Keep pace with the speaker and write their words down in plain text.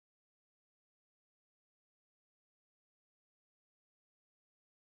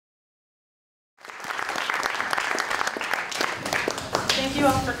you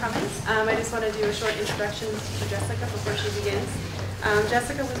all for coming. I just want to do a short introduction to Jessica before she begins.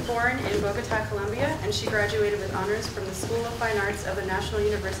 Jessica was born in Bogotá, Colombia, and she graduated with honors from the School of Fine Arts of the National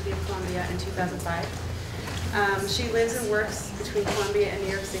University of Colombia in 2005. She lives and works between Colombia and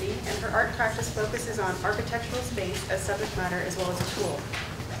New York City, and her art practice focuses on architectural space as subject matter as well as a tool.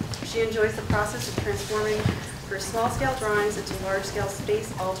 She enjoys the process of transforming her small-scale drawings into large-scale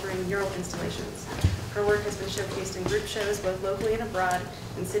space-altering mural installations. Her work has been showcased in group shows both locally and abroad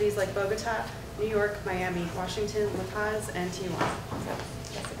in cities like Bogotá, New York, Miami, Washington, La Paz, and Tijuana. So,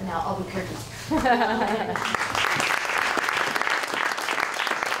 Jessica, now Albuquerque.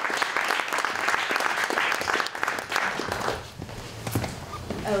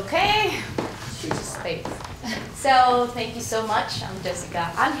 Okay, choose a space. So thank you so much. I'm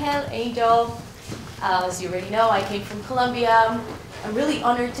Jessica Angel. As you already know, I came from Colombia. I'm really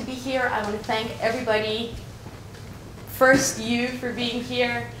honored to be here. I want to thank everybody. First, you for being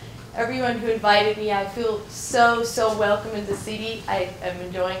here. Everyone who invited me. I feel so welcome in the city. I'm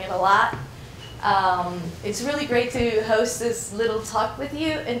enjoying it a lot. It's really great to host this little talk with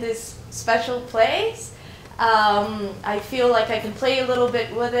you in this special place. I feel like I can play a little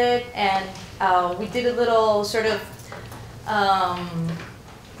bit with it, and we did a little sort of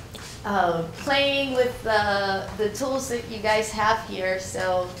playing with the tools that you guys have here.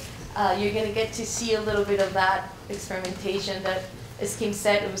 So you're going to get to see a little bit of that experimentation that, as Kim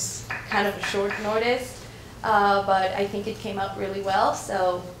said, it was kind of a short notice, but I think it came out really well.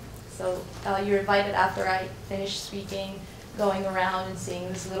 So you're invited after I finish speaking, going around and seeing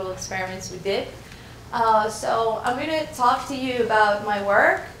these little experiments we did. So I'm going to talk to you about my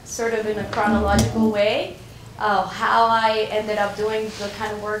work, sort of in a chronological way, how I ended up doing the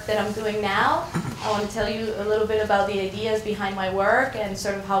kind of work that I'm doing now. I want to tell you a little bit about the ideas behind my work and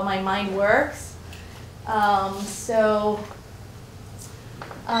sort of how my mind works. I've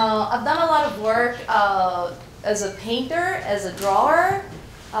done a lot of work as a painter, as a drawer,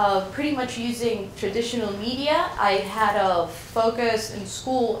 pretty much using traditional media. I had a focus in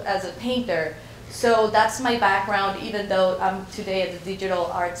school as a painter. So that's my background, even though I'm today at the Digital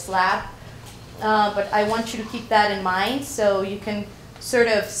Arts Lab. But I want you to keep that in mind so you can sort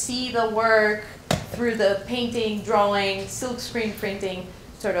of see the work through the painting, drawing, silkscreen printing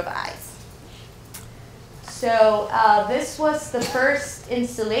sort of eyes. So this was the first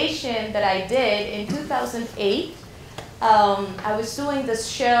installation that I did in 2008. I was doing this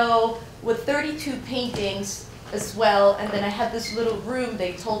show with 32 paintings as well, and then I had this little room.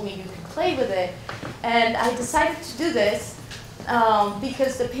 They told me you could play with it, and I decided to do this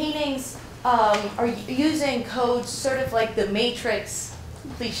because the paintings are using codes sort of like the Matrix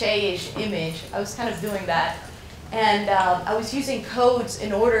cliche-ish image. I was kind of doing that, and I was using codes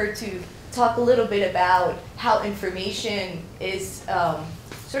in order to talk a little bit about how information is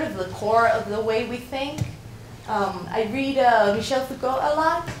sort of the core of the way we think. I read Michel Foucault a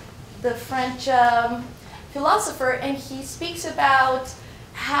lot, the French philosopher, and he speaks about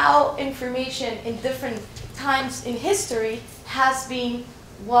how information in different times in history has been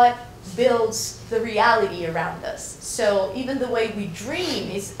what builds the reality around us. So even the way we dream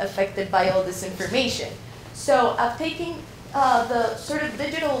is affected by all this information. So I'm taking the sort of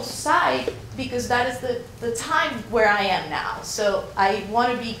digital side because that is the time where I am now. So I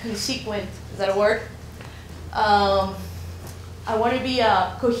want to be consequent. Is that a word? I want to be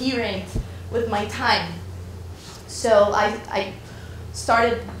coherent with my time. So I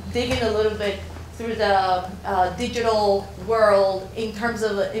started digging a little bit through the digital world in terms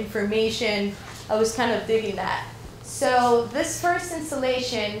of information. I was kind of digging that. So this first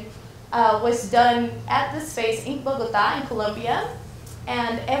installation was done at the space in Bogotá, in Colombia.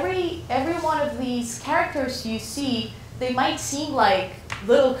 And every one of these characters you see, they might seem like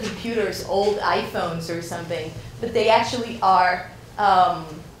little computers, old iPhones or something, but they actually are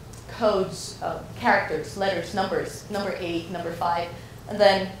codes, characters, letters, numbers, number 8, number 5. And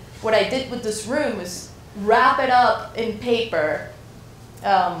then what I did with this room is wrap it up in paper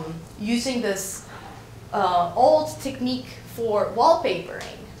using this old technique for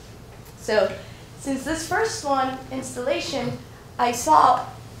wallpapering. So since this first one installation, I saw,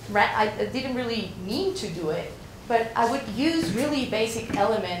 I didn't really mean to do it, but I would use really basic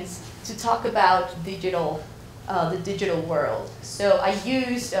elements to talk about digital, the digital world. So I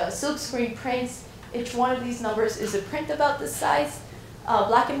used silkscreen prints. Each one of these numbers is a print about this size,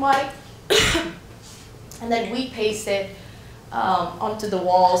 black and white. And then we pasted onto the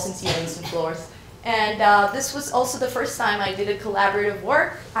walls and ceilings and floors. And this was also the first time I did a collaborative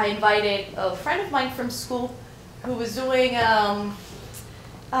work. I invited a friend of mine from school who was doing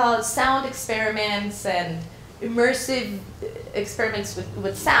sound experiments and immersive experiments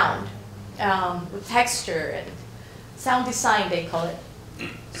with sound, with texture and sound design, they call it.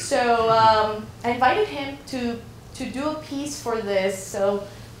 So I invited him to do a piece for this. So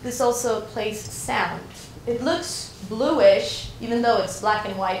this also plays sound. It looks bluish, even though it's black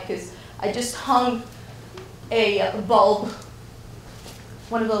and white, because I just hung a bulb,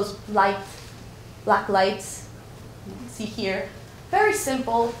 one of those black lights you can see here. Very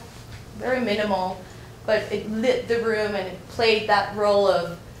simple, very minimal, but it lit the room and it played that role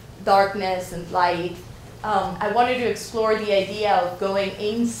of darkness and light. I wanted to explore the idea of going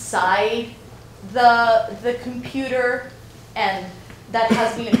inside the computer, and that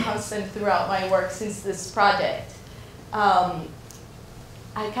has been a constant throughout my work since this project. I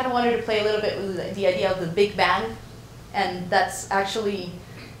kind of wanted to play a little bit with the idea of the Big Bang, and that's actually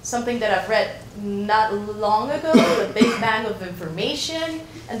something that I've read not long ago, the Big Bang of information,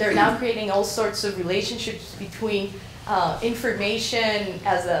 and they're now creating all sorts of relationships between information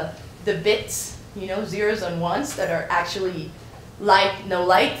as the bits, you know, zeros and ones that are actually light, no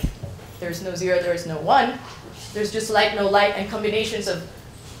light. There's no zero, there's no one. There's just light, no light, and combinations of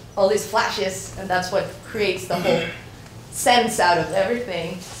all these flashes, and that's what creates the whole sense out of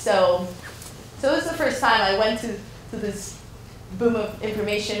everything. So it was the first time I went to this boom of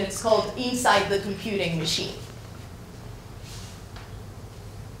information. It's called Inside the Computing Machine.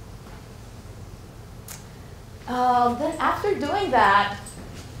 Then after doing that,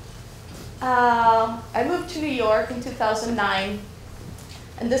 I moved to New York in 2009,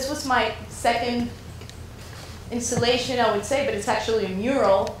 and this was my second installation, I would say, but it's actually a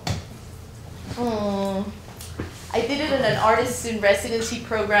mural. I did it in an artist in residency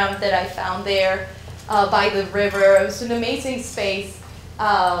program that I found there by the river. It was an amazing space.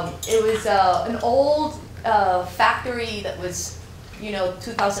 It was an old factory that was,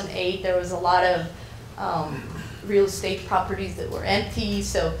 2008. There was a lot of real estate properties that were empty,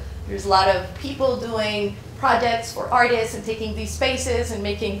 so there's a lot of people doing projects for artists and taking these spaces and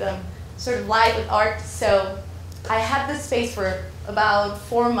making them sort of live with art. So I had this space for about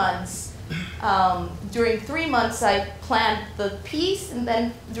 4 months. During 3 months, I planned the piece, and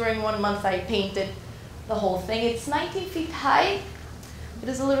then during 1 month, I painted the whole thing. It's 19 feet high. It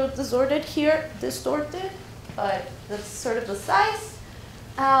is a little distorted, but that's sort of the size.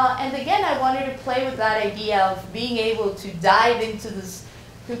 And again, I wanted to play with that idea of being able to dive into this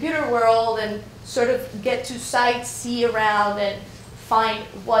computer world and sort of get to sight, see around, and find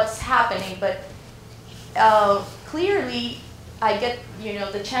what's happening. But clearly, I get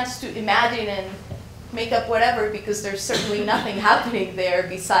the chance to imagine and make up whatever, because there's certainly nothing happening there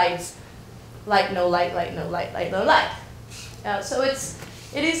besides light, no light, light, no light, light, no light. So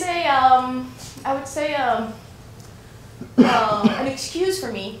it is a I would say an excuse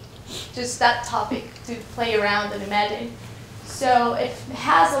for me, just that topic, to play around and imagine. So it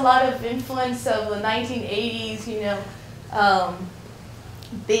has a lot of influence of the 1980s,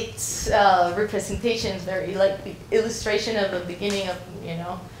 bits representations, very like the illustration of the beginning of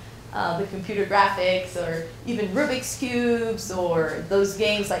the computer graphics, or even Rubik's cubes, or those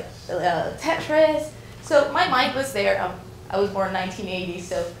games like Tetris. So my mind was there. I was born in 1980,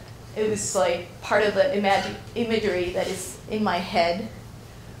 so it was like part of the imagery that is in my head.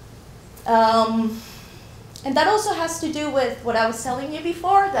 And that also has to do with what I was telling you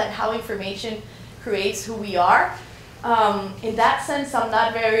before, that how information creates who we are. In that sense, I'm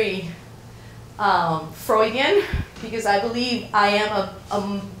not very Freudian, because I believe I am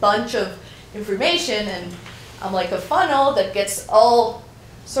a bunch of information, and I'm like a funnel that gets all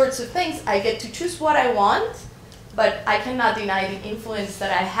sorts of things. I get to choose what I want, but I cannot deny the influence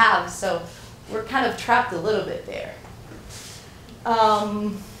that I have, so we're kind of trapped a little bit there.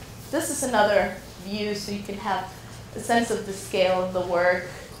 This is another view, so you can have a sense of the scale of the work.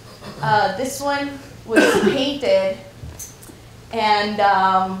 This one was painted, and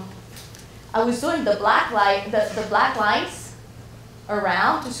I was doing the black lines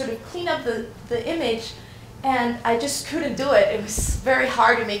around to sort of clean up the image, and I just couldn't do it. It was very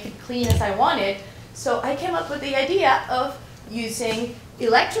hard to make it clean as I wanted. So I came up with the idea of using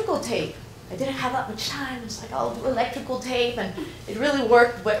electrical tape. I didn't have that much time. I was like, I'll do electrical tape, and it really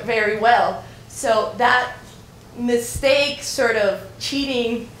worked very well. So that mistake, sort of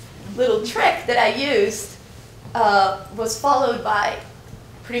cheating little trick that I used was followed by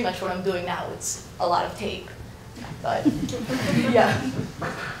pretty much what I'm doing now. It's a lot of tape, but yeah.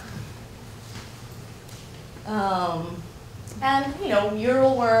 And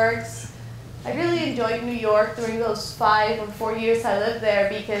mural works. I really enjoyed New York during those 5 or 4 years I lived there,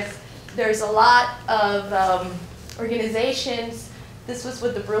 because there's a lot of organizations This was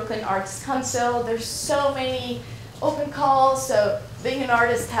with the Brooklyn Arts Council. There's so many open calls, so being an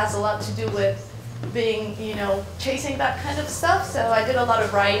artist has a lot to do with being, chasing that kind of stuff. So I did a lot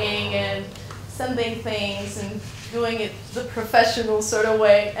of writing and sending things and doing it the professional sort of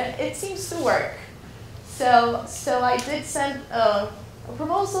way, and it seems to work. So I did send a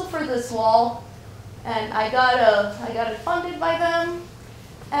proposal for this wall, and I got it funded by them,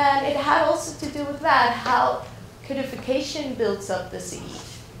 and it had also to do with that, how codification builds up the city.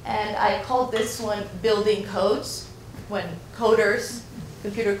 And I called this one building codes, when coders,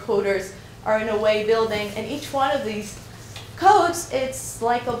 computer coders, are in a way building, and each one of these codes, it's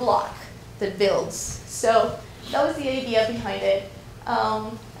like a block that builds. So that was the idea behind it.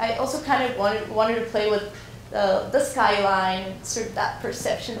 I also kind of wanted to play with the skyline, sort of that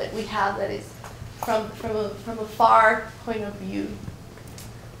perception that we have that is from a far point of view.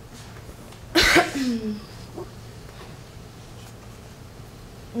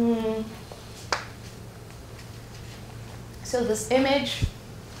 So this image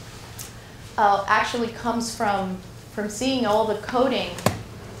actually comes from seeing all the coding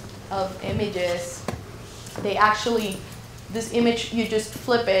of images. This image, you just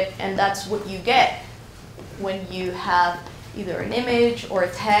flip it, and that's what you get when you have either an image or a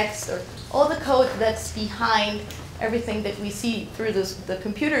text or all the code that's behind everything that we see through the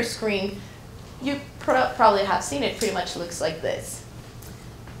computer screen. You probably have seen it. Pretty much looks like this,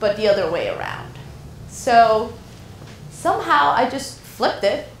 but the other way around. So somehow I just flipped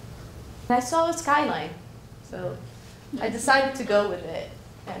it, and I saw a skyline. So I decided to go with it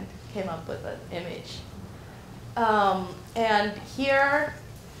and came up with an image. And here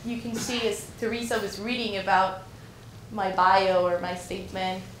you can see, as Teresa was reading about my bio or my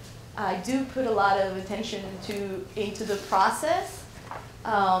statement, I do put a lot of attention into the process.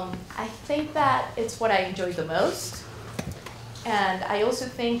 I think that it's what I enjoy the most. And I also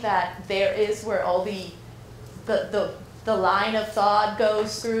think that there is where all the line of thought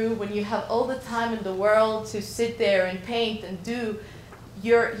goes through. When you have all the time in the world to sit there and paint and do,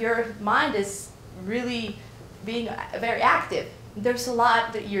 your mind is really being very active. There's a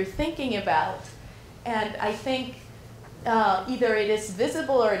lot that you're thinking about. And I think either it is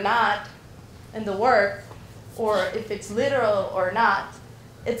visible or not in the work, or if it's literal or not,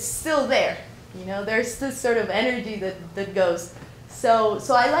 it's still there. There's this sort of energy that goes. So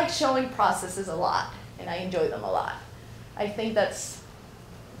I like showing processes a lot, and I enjoy them a lot. I think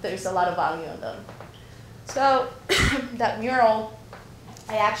there's a lot of value in them. So that mural,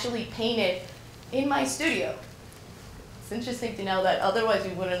 I actually painted in my studio. It's interesting to know that, otherwise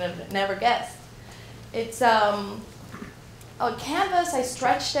you wouldn't have never guessed. It's a canvas. I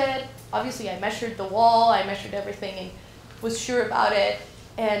stretched it. Obviously, I measured the wall. I measured everything and was sure about it.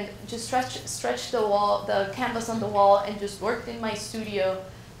 And just stretched the canvas on the wall, and just worked in my studio.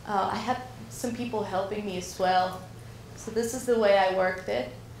 I had some people helping me as well. So this is the way I worked it.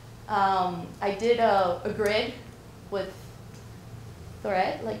 I did a grid with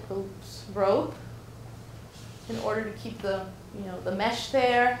thread, like a rope, in order to keep the mesh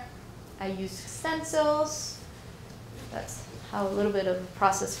there. I used stencils. That's how a little bit of a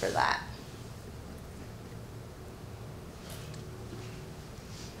process for that.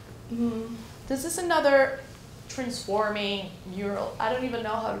 This is another transforming mural. I don't even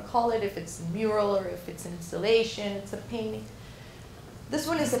know how to call it, if it's a mural or if it's an installation. It's a painting. This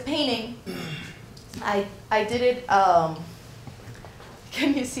one is a painting. I did it,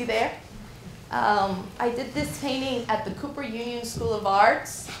 can you see there? I did this painting at the Cooper Union School of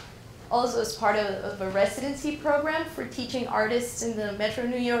Arts, also as part of a residency program for teaching artists in the Metro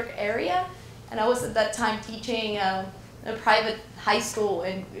New York area. And I was at that time teaching a private high school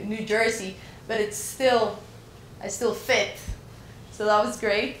in New Jersey, but I still fit. So that was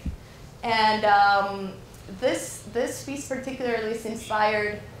great. And this piece particularly is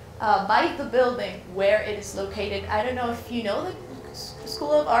inspired by the building where it is located. I don't know if you know the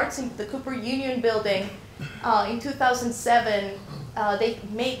School of Arts in the Cooper Union building. In 2007, they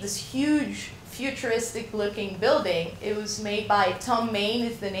made this huge futuristic looking building. It was made by Tom Main,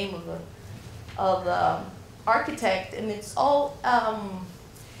 is the name of the architect, and it's all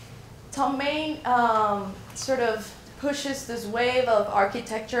Tom Main sort of pushes this wave of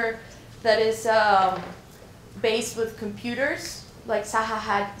architecture that is based with computers, like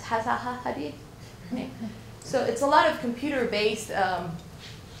Zaha Hadid. So it's a lot of computer-based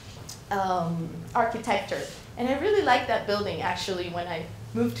architecture. And I really liked that building, actually. When I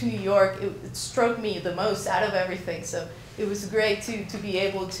moved to New York, it struck me the most out of everything. So it was great to be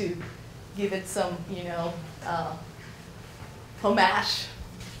able to give it some, homage.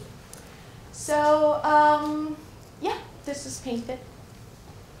 So yeah, this is painted.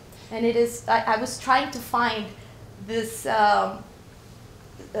 And it is, I was trying to find this,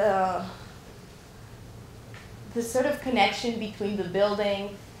 this sort of connection between the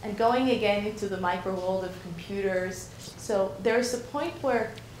building and going again into the micro world of computers. So there's a point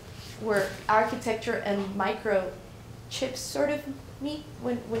where architecture and microchips sort of meet.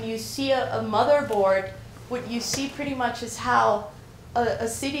 When you see a motherboard, what you see pretty much is how a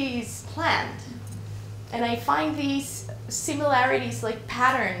city is planned. And I find these similarities like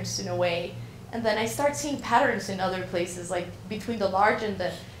patterns in a way. And then I start seeing patterns in other places, like between the large and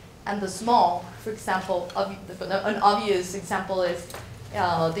the small. For example, an obvious example is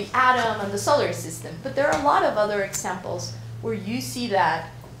the atom and the solar system. But there are a lot of other examples where you see that.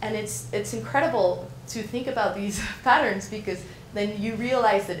 And it's incredible to think about these patterns, because then you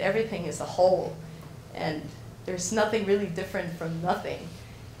realize that everything is a whole. And there's nothing really different from nothing.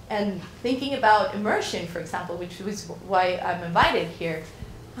 And thinking about immersion, for example, which was why I'm invited here,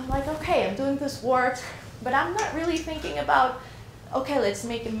 I'm like, okay, I'm doing this work, but I'm not really thinking about, okay, let's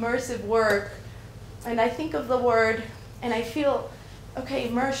make immersive work. And I think of the word, and I feel, okay,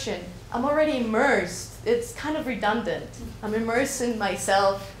 immersion. I'm already immersed. It's kind of redundant. I'm immersed in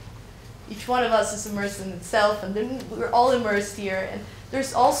myself. Each one of us is immersed in itself, and then we're all immersed here. And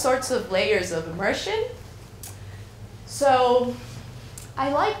there's all sorts of layers of immersion. So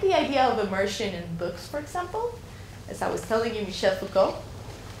I like the idea of immersion in books, for example. As I was telling you, Michel Foucault.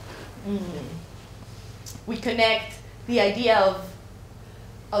 We connect the idea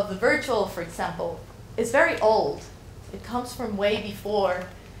of the virtual, for example. It's very old. It comes from way before.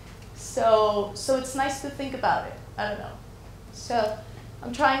 So it's nice to think about it. I don't know. So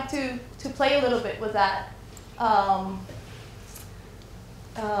I'm trying to play a little bit with that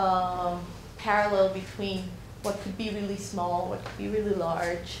parallel between what could be really small, what could be really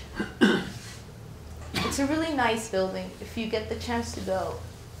large. It's a really nice building. If you get the chance to go,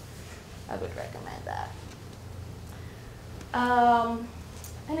 I would recommend that.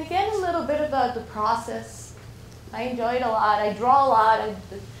 And again, a little bit about the process. I enjoy it a lot. I draw a lot.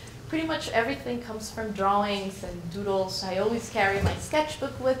 Pretty much everything comes from drawings and doodles. I always carry my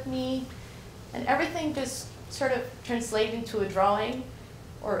sketchbook with me. And everything just sort of translates into a drawing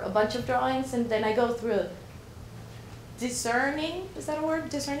or a bunch of drawings. And then I go through a discerning, is that a word?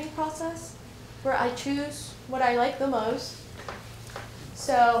 Discerning process, where I choose what I like the most.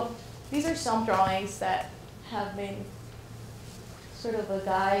 So these are some drawings that have been sort of a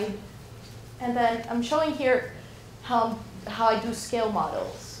guide. And then I'm showing here how I do scale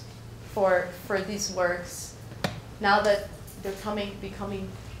models for these works. Now that they're becoming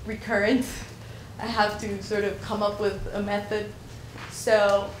recurrent, I have to sort of come up with a method.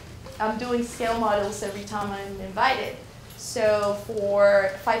 So I'm doing scale models every time I'm invited. So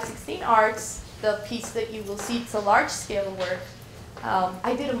for 516 Arts, the piece that you will see, it's a large scale work.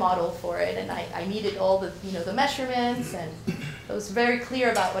 I did a model for it, and I needed all the measurements, and I was very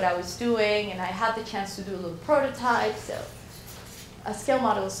clear about what I was doing, and I had the chance to do a little prototype. So scale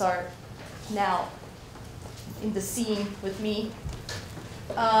models are now in the scene with me.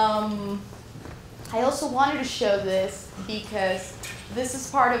 I also wanted to show this because this is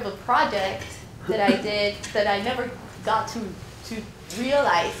part of a project that I did that I never got to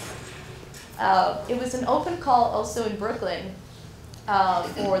realize. It was an open call also in Brooklyn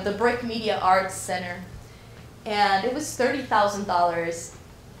for the Brick Media Arts Center. And it was $30,000.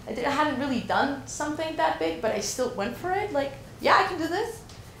 I hadn't really done something that big, but I still went for it. Like, yeah, I can do this.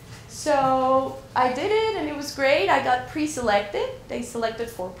 So I did it, and it was great. I got pre-selected. They selected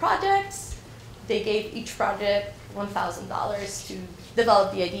 4 projects. They gave each project $1,000 to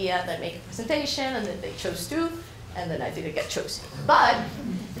develop the idea, then make a presentation, and then they chose 2, and then I didn't get chosen. But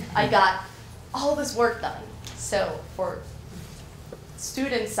I got all this work done. So for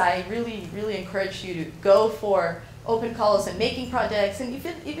students, I really, really encourage you to go for open calls and making projects. And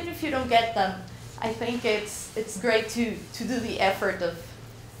even if you don't get them, I think it's great to do the effort of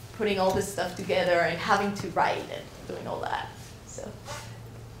putting all this stuff together and having to write and doing all that. So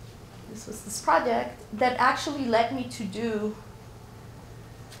this was this project that actually led me to do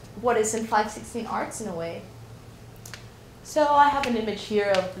what is in 516 Arts in a way. So I have an image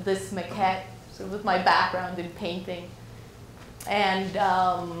here of this maquette, so with my background in painting. And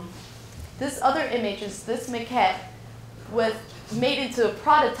this other image is this maquette made into a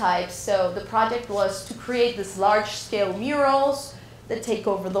prototype. So the project was to create this large-scale murals that take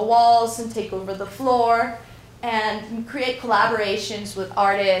over the walls and take over the floor, and create collaborations with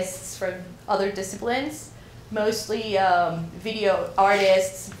artists from other disciplines, mostly video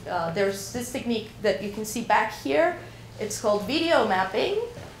artists. There's this technique that you can see back here. It's called video mapping.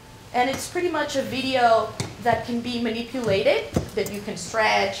 And it's pretty much a video that can be manipulated, that you can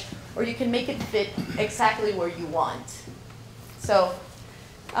stretch or you can make it fit exactly where you want. So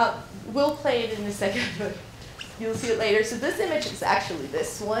we'll play it in a second, but you'll see it later. So this image is actually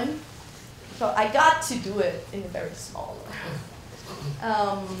this one. So I got to do it in a very small way.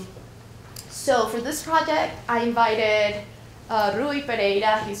 So for this project, I invited Rui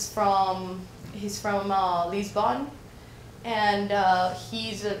Pereira. He's from Lisbon, and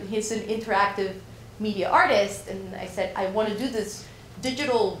he's an interactive media artist. And I said, I want to do this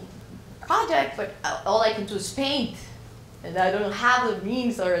digital project, but all I can do is paint, and I don't have the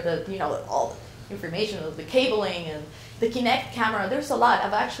means or the all the information of the cabling and the Kinect camera. There's a lot.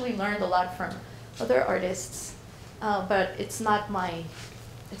 I've actually learned a lot from other artists, but it's not my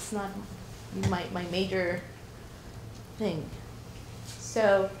major thing.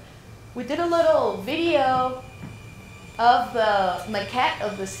 So we did a little video of the maquette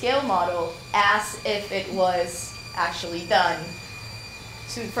of the scale model as if it was actually done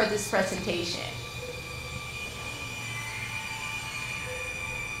for this presentation.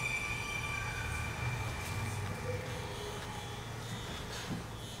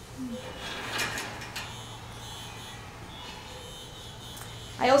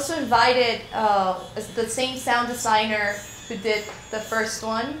 I also invited the same sound designer who did the first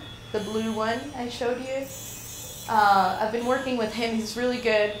one, the blue one I showed you. I've been working with him. He's really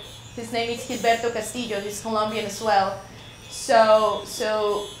good. His name is Gilberto Castillo. He's Colombian as well. So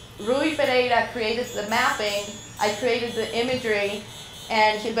Rui Pereira created the mapping. I created the imagery,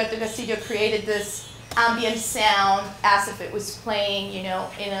 and Gilberto Castillo created this ambient sound as if it was playing, in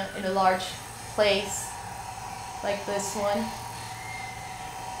a large place like this one.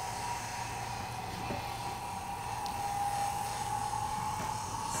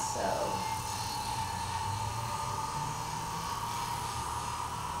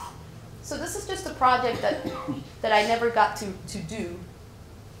 So this is just a project that I never got to do.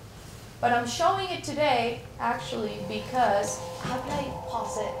 But I'm showing it today, actually, because, how can I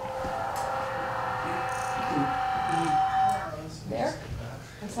pause it? There?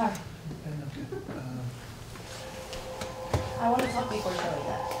 I'm sorry. I want to talk before showing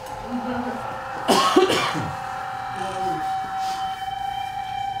that.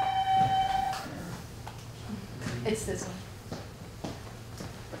 It's this one.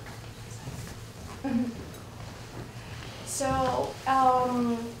 So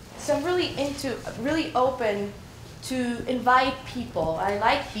I'm really open to invite people. I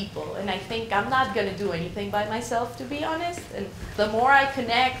like people, and I think I'm not going to do anything by myself, to be honest. And the more I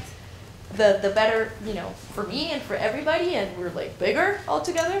connect, the better, for me and for everybody, and we're like bigger all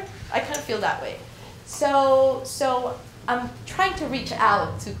together. I kind of feel that way. So I'm trying to reach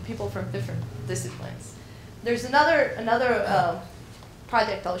out to people from different disciplines. There's another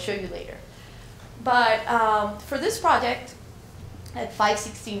project I'll show you later. But for this project at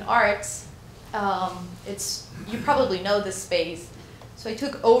 516 Arts, you probably know this space. So I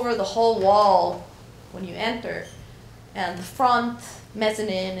took over the whole wall when you enter, and the front,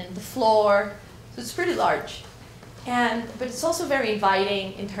 mezzanine, and the floor. So it's pretty large. But it's also very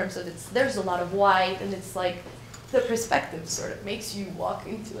inviting in terms of there's a lot of white, and it's like the perspective sort of makes you walk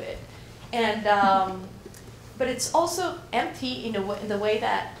into it. And but it's also empty in the way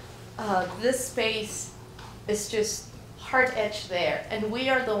that this space is just hard edged there, and we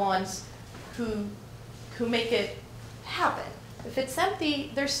are the ones who make it happen. If it's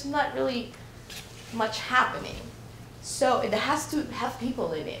empty, there's not really much happening. So it has to have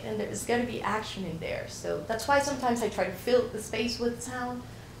people in it, and there's got to be action in there. So that's why sometimes I try to fill the space with sound.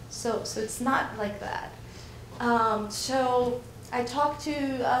 So it's not like that. So I talked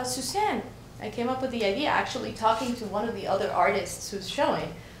to Suzanne. I came up with the idea, actually talking to one of the other artists who's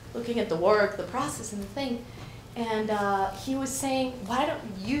showing, looking at the work, the process, and the thing. And he was saying, why don't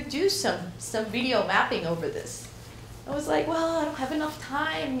you do some video mapping over this? I was like, well, I don't have enough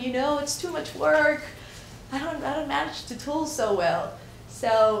time, it's too much work. I don't manage the tools so well.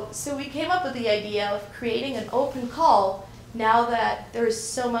 So we came up with the idea of creating an open call. Now that there's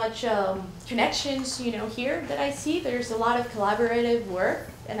so much connections, here that I see, there's a lot of collaborative work,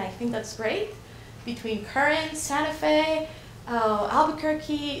 and I think that's great, between Current, Santa Fe,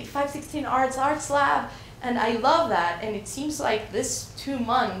 Albuquerque, 516 Arts Lab, and I love that. And it seems like this 2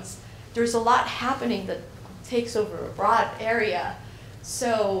 months, there's a lot happening that takes over a broad area.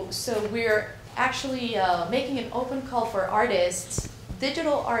 So we're actually making an open call for artists,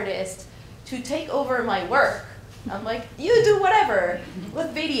 digital artists, to take over my work. I'm like, you do whatever with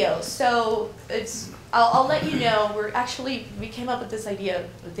video. So I'll let you know. We came up with this idea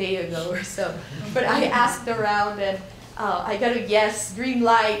a day ago or so, but I asked around, and I got a yes, green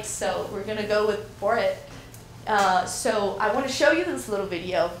light. So we're gonna go for it. So I want to show you this little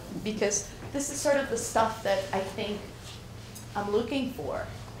video because this is sort of the stuff that I think I'm looking for.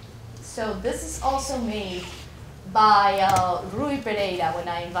 So this is also made by Rui Pereira when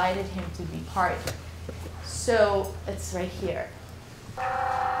I invited him to be part. So it's right here.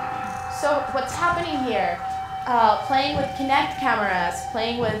 So what's happening here? Playing with Kinect cameras,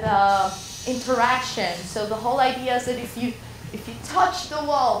 playing with interaction. So the whole idea is that if you touch the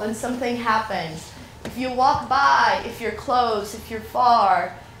wall, then something happens. If you walk by, if you're close, if you're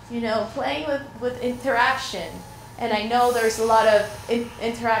far, you know, playing with interaction. And I know there's a lot of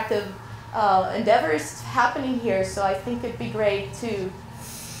interactive endeavors happening here, so I think it'd be great to,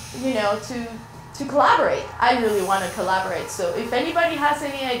 you know, to collaborate. I really want to collaborate. So if anybody has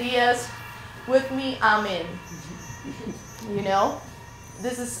any ideas with me, I'm in. You know,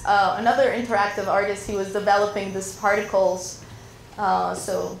 this is another interactive artist. He was developing these particles.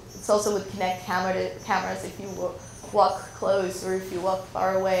 So it's also with Kinect cameras. If you walk close or if you walk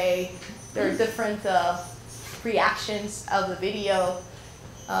far away, there are different reactions of the video.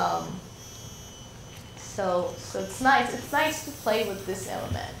 So it's nice. It's nice to play with this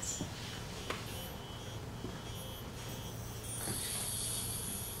element.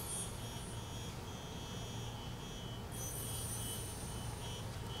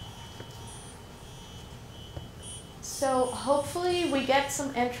 So hopefully we get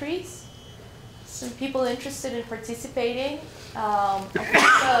some entries, some people interested in participating. I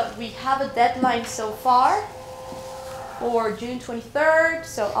think we have a deadline so far for June 23rd,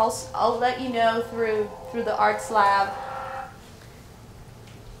 so I'll let you know through the Arts Lab.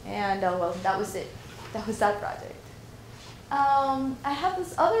 And well, that was it. That was that project. I have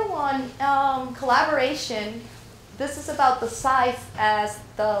this other one, collaboration. This is about the size as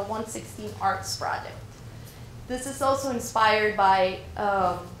the 116 Arts project. This is also inspired by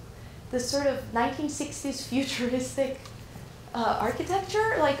this sort of 1960s futuristic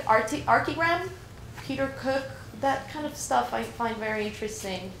architecture, like Archigram, Peter Cook, that kind of stuff I find very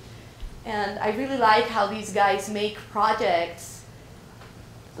interesting. And I really like how these guys make projects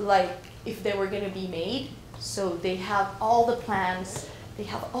like if they were going to be made. So they have all the plans, they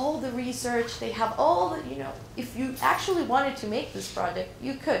have all the research, they have all the, you know, if you actually wanted to make this project,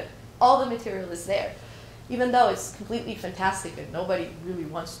 you could. All the material is there. Even though it's completely fantastic and nobody really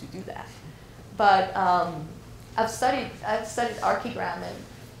wants to do that. But I've studied Archigram, and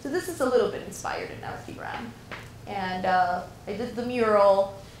so this is a little bit inspired in Archigram. And I did the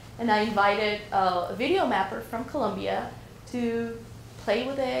mural, and I invited a video mapper from Colombia to play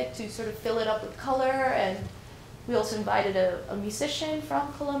with it, to sort of fill it up with color, and we also invited a musician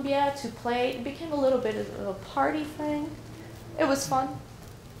from Colombia to play. It became a little bit of a party thing. It was fun.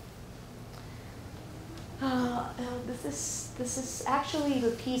 This is actually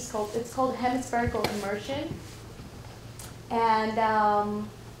the piece it's called Hemispherical Immersion, and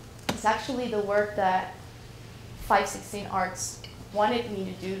it's actually the work that 516 Arts wanted me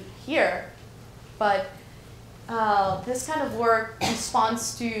to do here, but this kind of work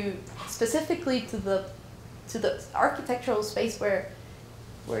responds to specifically to the architectural space where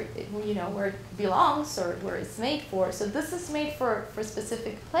it belongs or where it's made for. So this is made for a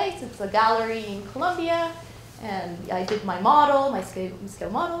specific place. It's a gallery in Colombia, and I did my model, my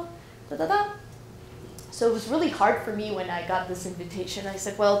scale model, So it was really hard for me when I got this invitation. I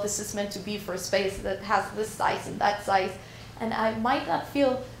said, well, this is meant to be for a space that has this size and that size, and I might not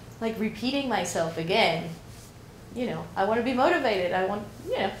feel like repeating myself again. You know, I want to be motivated. I want,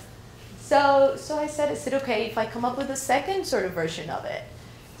 you know. So I said, okay, if I come up with a second sort of version of it.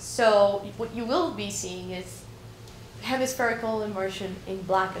 So what you will be seeing is hemispherical immersion in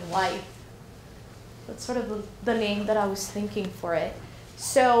black and white. That's sort of the name that I was thinking for it.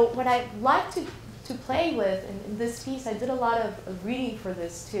 So what I like to play with, and in this piece, I did a lot of reading for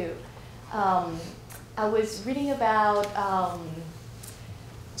this too. I was reading about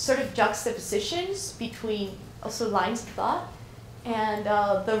sort of juxtapositions between also lines of thought, and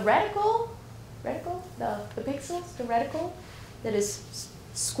the reticle, the pixels, the reticle that is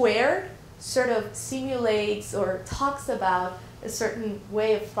squared sort of simulates or talks about a certain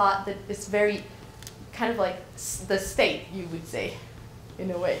way of thought that is very kind of like the state, you would say,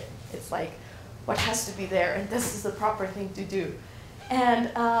 in a way. It's like what has to be there, and this is the proper thing to do.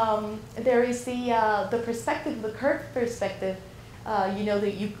 And there is the perspective, the curved perspective,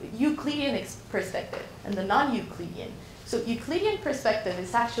 the Euclidean perspective and the non-Euclidean. So Euclidean perspective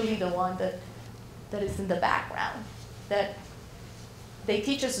is actually the one that is in the background. That they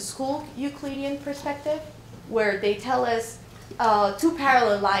teach us a school Euclidean perspective, where they tell us two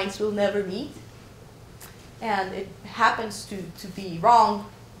parallel lines will never meet. And it happens to be wrong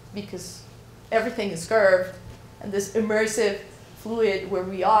because everything is curved. And this immersive fluid where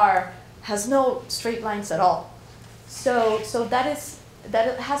we are has no straight lines at all. So that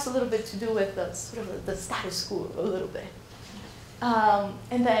has a little bit to do with the sort of the status quo a little bit.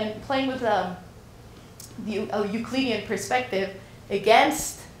 And then playing with the Euclidean perspective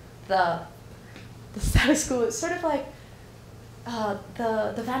against the status quo is sort of like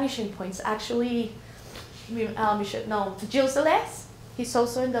the vanishing points. Actually, Gilles Deleuze, he's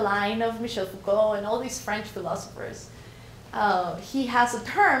also in the line of Michel Foucault and all these French philosophers. He has a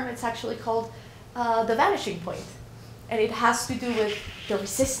term, it's actually called the vanishing point. And it has to do with the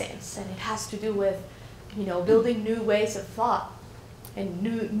resistance, and it has to do with, building new ways of thought. And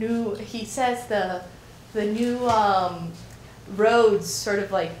he says the new roads, sort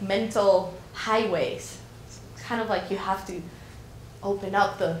of like mental highways. It's kind of like you have to open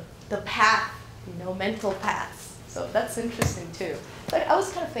up the path, mental paths. So that's interesting too. But I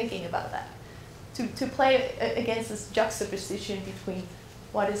was kind of thinking about that, to play against this juxtaposition between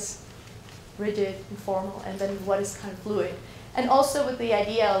what is rigid and formal and then what is kind of fluid. And also with the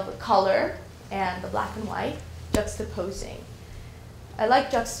idea of the color and the black and white juxtaposing. I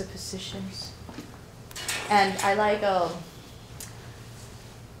like juxtapositions. And I like,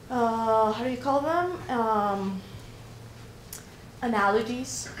 how do you call them?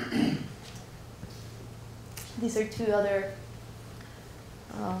 Analogies. These are two other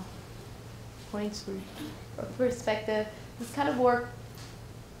points for perspective. This kind of work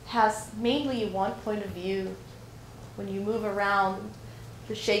has mainly one point of view. When you move around,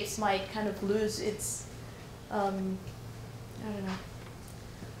 the shapes might kind of lose its, I don't know.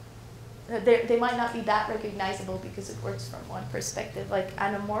 They might not be that recognizable because it works from one perspective, like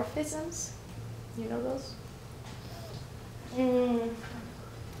anamorphisms. You know those?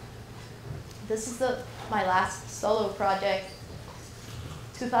 This is my last solo project,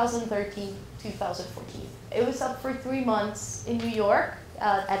 2013, 2014. It was up for 3 months in New York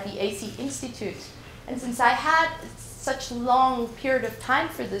at the AC Institute. And since I had such a long period of time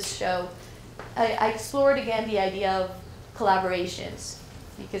for this show, I explored again the idea of collaborations.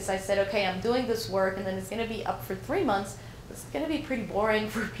 Because I said, okay, I'm doing this work, and then it's going to be up for 3 months. It's going to be pretty boring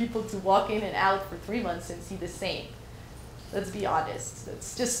for people to walk in and out for 3 months and see the same. Let's be honest.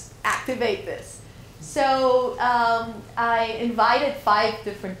 Let's just activate this. So I invited 5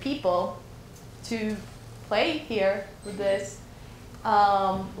 different people to play here with this.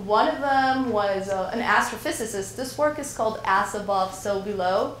 One of them was an astrophysicist. This work is called As Above, So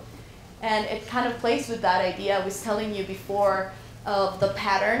Below. And it kind of plays with that idea I was telling you before of the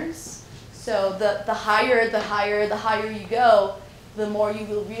patterns. So the higher you go, the more you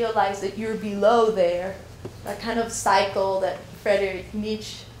will realize that you're below there. That kind of cycle that Friedrich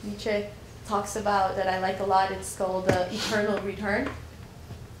Nietzsche talks about that I like a lot. It's called eternal return.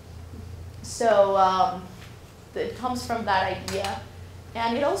 So it comes from that idea.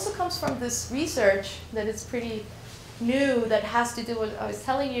 And it also comes from this research that is pretty new that has to do with, I was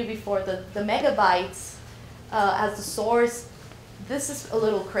telling you before, the megabytes as the source. This is a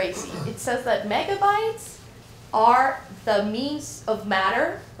little crazy. It says that megabytes are the means of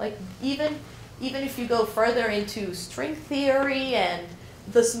matter. Like even if you go further into string theory and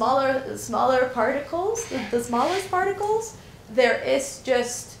the smaller particles, the smallest particles, there is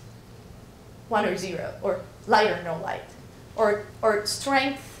just 1 or 0, or light or no light, or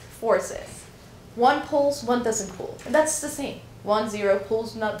strength forces. 1 pulls, 1 doesn't pull, and that's the same. 1, 0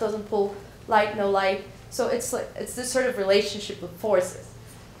 pulls, doesn't pull, light, no light. So it's this sort of relationship with forces.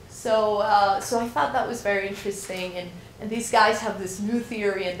 So I thought that was very interesting, and these guys have this new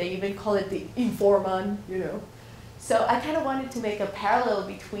theory, and they even call it the Informan, So I kind of wanted to make a parallel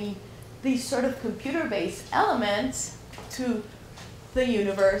between these sort of computer-based elements to the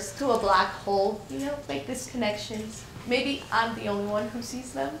universe, to a black hole, make these connections. Maybe I'm the only one who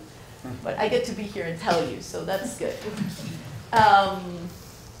sees them, but I get to be here and tell you, so that's good.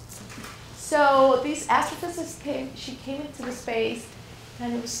 So these astrophysicists came into the space,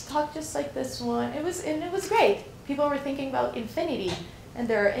 and it was talk just like this one. It was great. People were thinking about infinity, and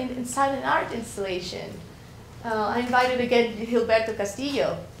they're inside an art installation. I invited again Gilberto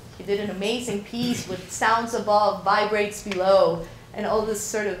Castillo. He did an amazing piece with sounds above, vibrates below, and all this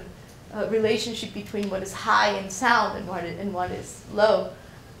sort of relationship between what is high in sound and what is low.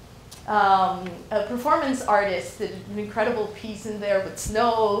 A performance artist did an incredible piece in there with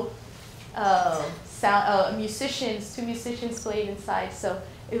snow. Two musicians played inside, so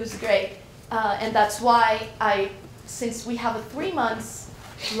it was great. And that's why since we have a 3 months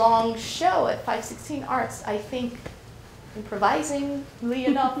long show at 516 Arts, I think, improvisingly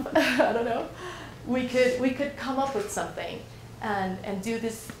enough, I don't know, we could come up with something. and do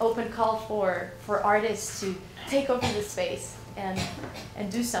this open call for artists to take over the space and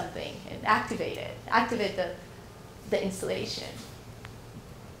do something and activate the installation.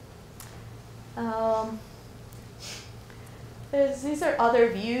 These are other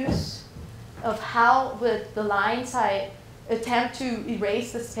views of how with the lines I attempt to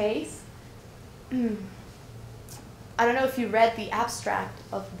erase the space. I don't know if you read the abstract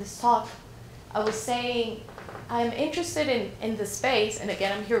of this talk. I was saying I'm interested in the space, and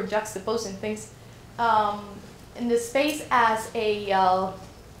again I'm here juxtaposing things, in the space as a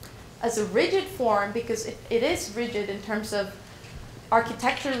rigid form, because it is rigid in terms of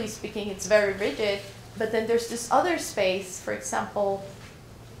architecturally speaking, it's very rigid. But then there's this other space, for example,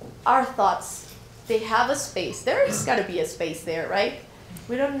 our thoughts, they have a space. There's got to be a space there, right?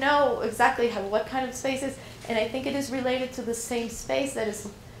 We don't know exactly what kind of space is, and I think it is related to the same space that is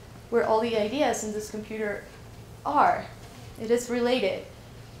where all the ideas in this computer are. It is related.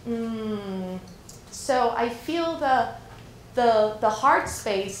 So I feel the hard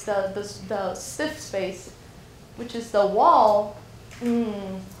space, the stiff space, which is the wall,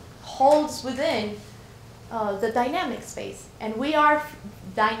 holds within the dynamic space. And we are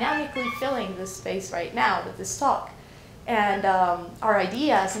dynamically filling this space right now with this talk. And our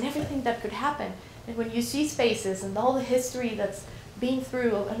ideas and everything that could happen. And when you see spaces and all the history that's been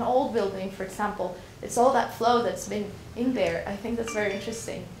through an old building, for example, it's all that flow that's been in there. I think that's very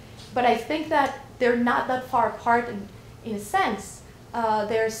interesting. But I think that they're not that far apart in a sense.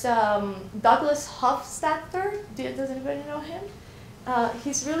 There's Douglas Hofstadter. Does anybody know him?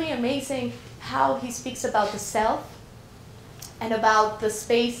 He's really amazing how he speaks about the self and about the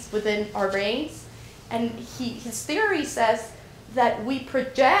space within our brains. And his theory says that we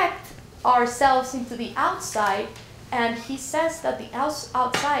project ourselves into the outside, and he says that the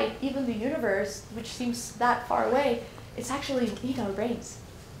outside, even the universe, which seems that far away, it's actually in our brains.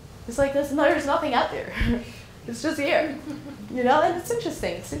 It's like there's nothing out there. It's just here, you know. And it's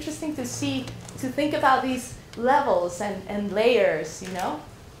interesting. It's interesting to see, to think about these levels and layers, you know.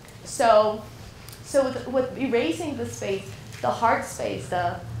 So with erasing the space, the hard space,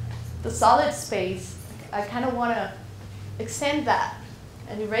 the solid space, I kind of want to extend that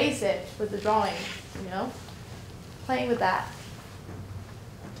and erase it with the drawing, you know, playing with that.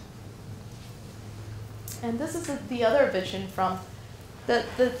 And this is the other vision from the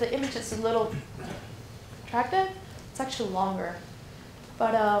image is a little attractive. It's actually longer,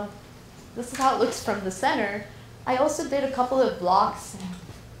 but this is how it looks from the center. I also did a couple of blocks,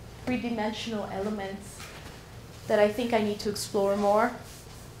 three-dimensional elements that I think I need to explore more.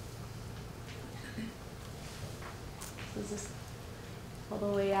 This is all the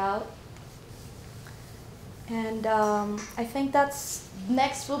way out. And I think that's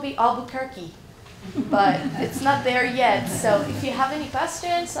next will be Albuquerque, but it's not there yet. So if you have any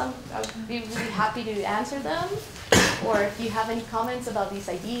questions, I'll be really happy to answer them. Or if you have any comments about these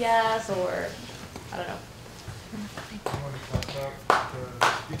ideas, or I don't know. I want to talk about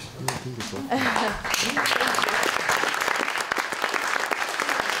the speech.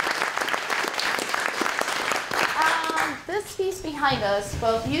 This piece behind us,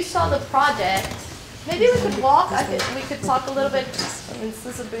 well, you saw the project. Maybe we could walk. We could talk a little bit. I mean, this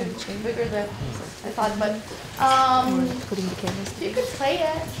is a bit bigger than I thought, but you could play it.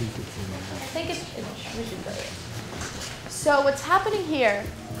 I think we should play it. So what's happening here?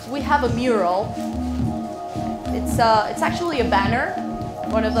 We have a mural. It's actually a banner,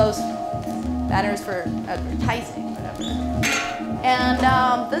 one of those banners for advertising, whatever. And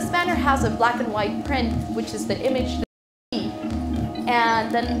this banner has a black and white print, which is the image.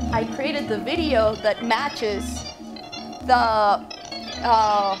 And then I created the video that matches the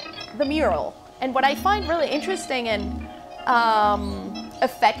mural. And what I find really interesting and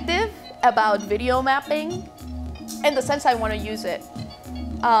effective about video mapping, in the sense I want to use it,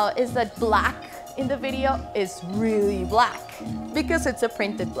 is that black in the video is really black because it's a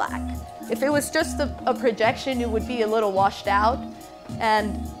printed black. If it was just a projection, it would be a little washed out.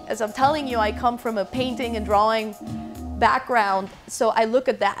 And as I'm telling you, I come from a painting and drawing background, so I look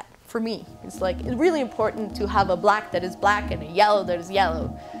at that. For me, it's like it's really important to have a black that is black and a yellow that is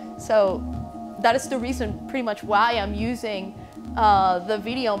yellow. So that is the reason pretty much why I'm using the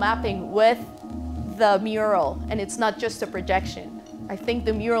video mapping with the mural, and it's not just a projection. I think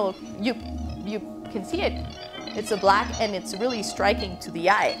the mural, you can see it. It's a black and it's really striking to the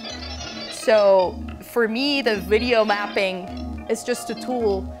eye. So for me, the video mapping is just a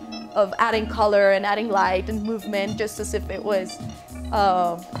tool of adding color and adding light and movement, just as if it was,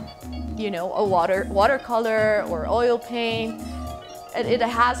 you know, a watercolor or oil paint. And it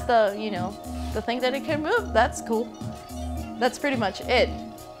has the, you know, the thing that it can move. That's cool. that's pretty much it.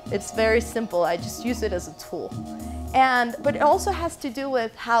 It's very simple. I just use it as a tool. But it also has to do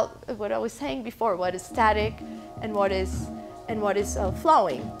with what I was saying before, what is static and what is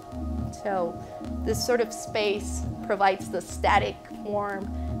flowing. So this sort of space provides the static form,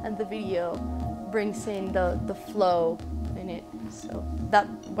 and the video brings in the flow in it. So that's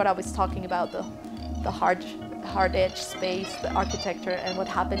what I was talking about, the hard edge space, the architecture, and what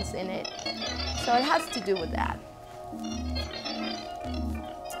happens in it. So it has to do with that.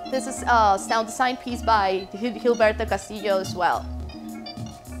 This is a sound design piece by Gilberto Castillo as well.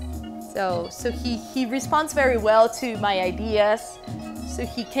 So he responds very well to my ideas. So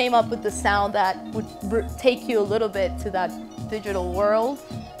he came up with the sound that would take you a little bit to that digital world.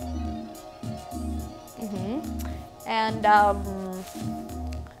 And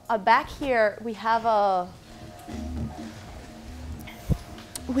back here we have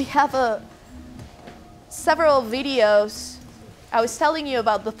several videos. I was telling you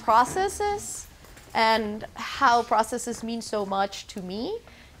about the processes and how processes mean so much to me.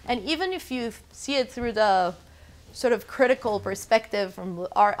 And even if you see it through the sort of critical perspective from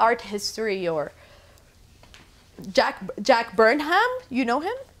art history, or Jack Burnham, you know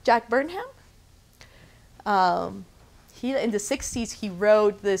him? Jack Burnham? In the 60s, he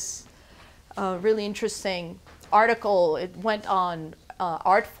wrote this really interesting article. It went on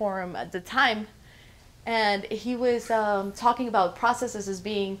Art Forum at the time. And he was talking about processes as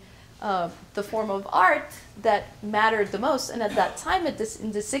being the form of art that mattered the most. And at that time, in the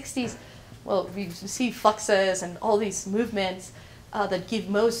 60s, well, we see fluxes and all these movements that give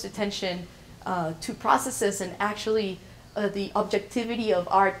most attention to processes. And actually, the objectivity of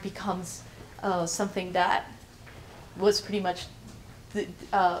art becomes something that was pretty much,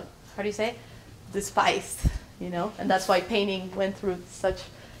 how do you say, despised, you know? And that's why painting went through such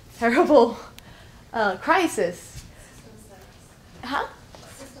terrible crisis. System aesthetics. Huh?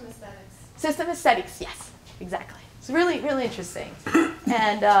 System aesthetics. System aesthetics, yes, exactly. It's really, really interesting.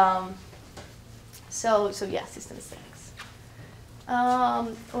 And so yeah, system aesthetics.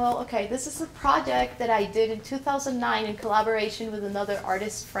 Well, okay, this is a project that I did in 2009 in collaboration with another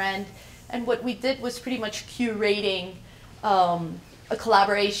artist friend. And what we did was pretty much curating a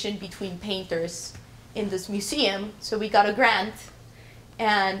collaboration between painters in this museum. So we got a grant.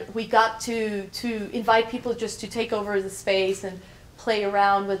 And we got to invite people just to take over the space and play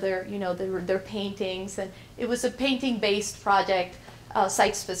around with their paintings. And it was a painting-based project,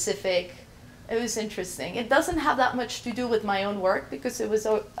 site-specific. It was interesting. It doesn't have that much to do with my own work because it was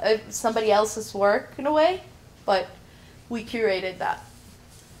somebody else's work in a way, but we curated that.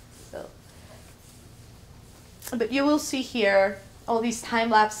 So, but you will see here all these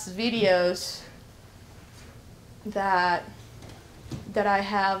time-lapse videos that I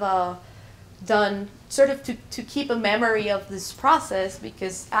have done sort of to keep a memory of this process,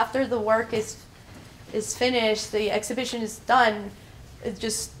 because after the work is finished, the exhibition is done, it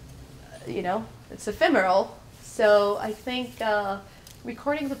just, it's ephemeral. So I think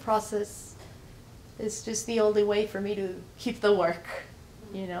recording the process is just the only way for me to keep the work,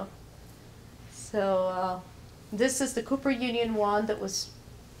 So this is the Cooper Union one that was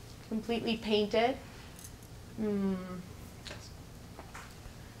completely painted.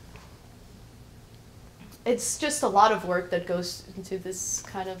 It's just a lot of work that goes into this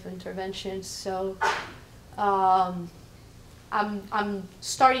kind of intervention. So I'm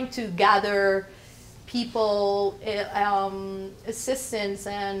starting to gather people, assistants,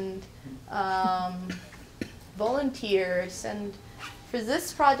 and volunteers. And for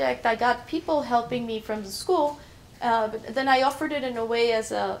this project, I got people helping me from the school, but then I offered it in a way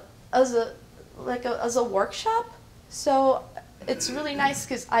as a workshop. So it's really nice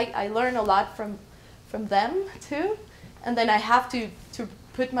because I learn a lot from them too, and then I have to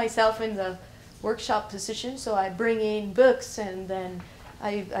put myself in the workshop position. So I bring in books, and then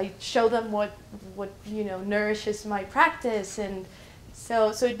I show them what nourishes my practice, and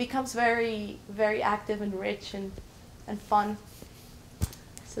so it becomes very, very active and rich and fun.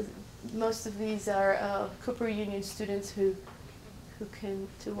 So most of these are Cooper Union students who came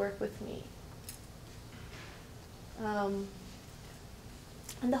to work with me.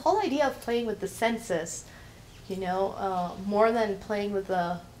 And the whole idea of playing with the senses, more than playing with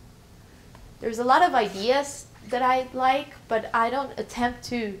there's a lot of ideas that I like, but I don't attempt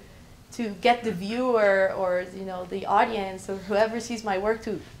to get the viewer or the audience or whoever sees my work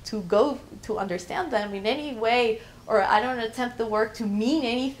to go to understand them in any way, or I don't attempt the work to mean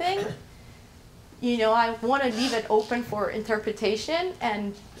anything. I want to leave it open for interpretation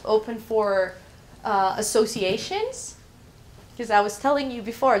and open for associations. Because I was telling you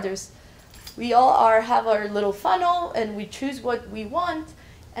before, there's we all have our little funnel, and we choose what we want,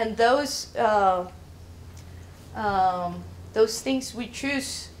 and those things we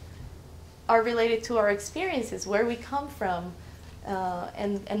choose are related to our experiences, where we come from,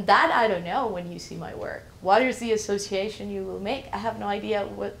 and that I don't know when you see my work. What is the association you will make? I have no idea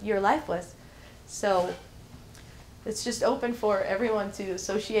what your life was. So it's just open for everyone to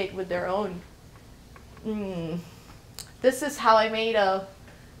associate with their own. This is how I made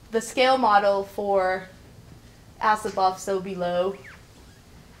the scale model for as above, so below.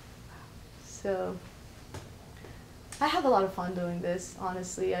 So I have a lot of fun doing this,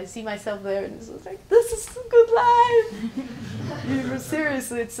 honestly. I see myself there and it's like, this is a good life.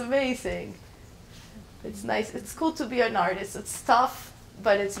 Seriously, it's amazing. It's nice. It's cool to be an artist. It's tough,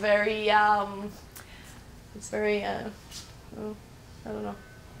 but it's very, I don't know,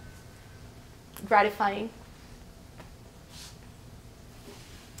 gratifying.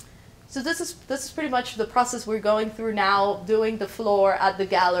 So this is pretty much the process we're going through now, doing the floor at the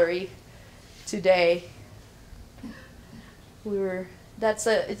gallery today. That's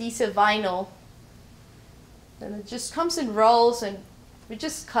a adhesive vinyl, and it just comes in rolls, and we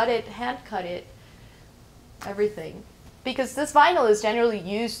just cut it, hand cut it, everything. Because this vinyl is generally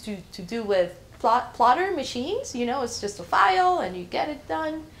used to do with plotter machines, you know, it's just a file and you get it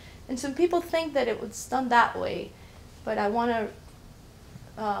done. And some people think that it was done that way, but I want to,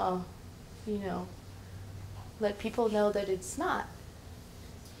 you know, let people know that it's not.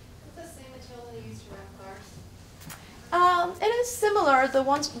 It's the same material they use to wrap cars? It is similar. The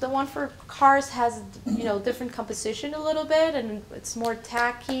one for cars has, you know, different composition a little bit, and it's more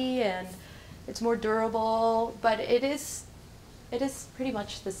tacky and it's more durable, but it is pretty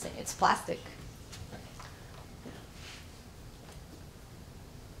much the same. It's plastic.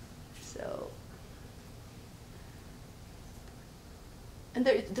 So, and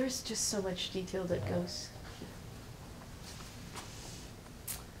there's just so much detail that goes.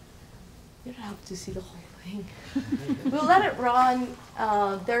 You don't have to see the whole thing. We'll let it run.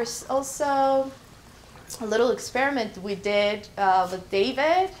 There's also a little experiment we did with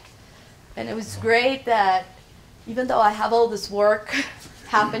David, and it was great that even though I have all this work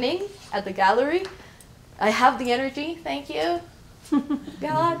happening at the gallery, I have the energy, thank you,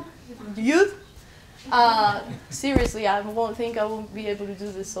 God, youth. Seriously, I won't be able to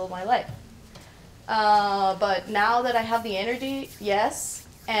do this all my life. But now that I have the energy, yes.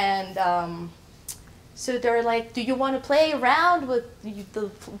 And so they're like, do you want to play around with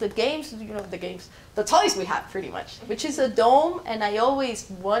the games, you know, the toys we have pretty much, which is a dome. And I always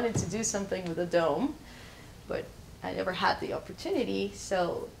wanted to do something with a dome, but I never had the opportunity.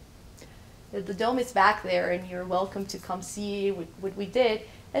 So the dome is back there, and you're welcome to come see what we did.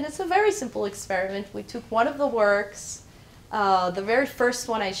 And it's a very simple experiment. We took one of the works, the very first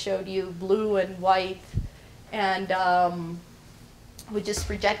one I showed you, blue and white, and we just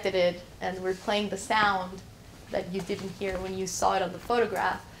projected it, and we're playing the sound that you didn't hear when you saw it on the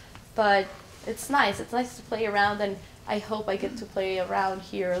photograph. But it's nice. It's nice to play around, and I hope I get to play around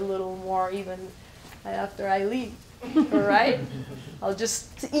here a little more even after I leave. All right? I'll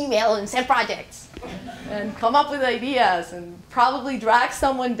just email and send projects and come up with ideas and probably drag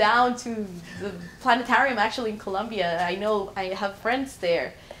someone down to the planetarium actually in Colombia. I know I have friends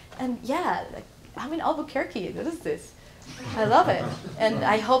there. And yeah, like, I'm in Albuquerque. What is this? I love it. And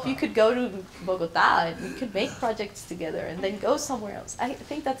I hope you could go to Bogotá and we could make projects together and then go somewhere else. I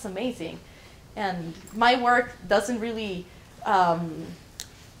think that's amazing. And my work doesn't really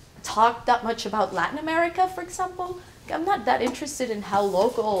talk that much about Latin America, for example. I'm not that interested in how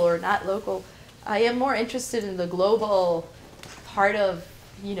local or not local. I am more interested in the global part of,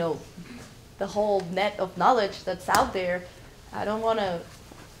 you know, the whole net of knowledge that's out there. I don't want to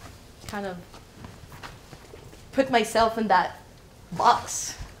kind of put myself in that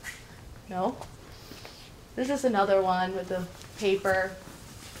box, no? This is another one with the paper.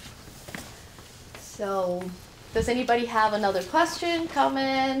 So, does anybody have another question,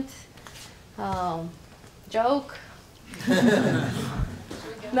 comment, joke?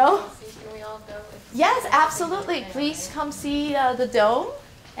 No? Can we all go? Yes, absolutely. Please come see the dome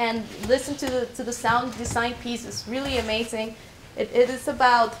and listen to the sound design piece. It's really amazing. It is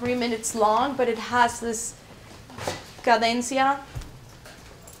about 3 minutes long, but it has this cadencia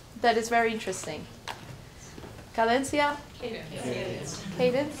that is very interesting. Cadencia? Cadence.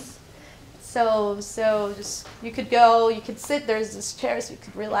 Cadence. So just you could go, you could sit. There's this chair, so you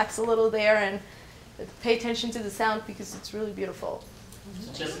could relax a little there and pay attention to the sound because it's really beautiful.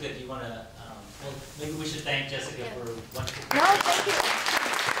 So Jessica, do you want to? Well, maybe we should thank Jessica for. No, thank you.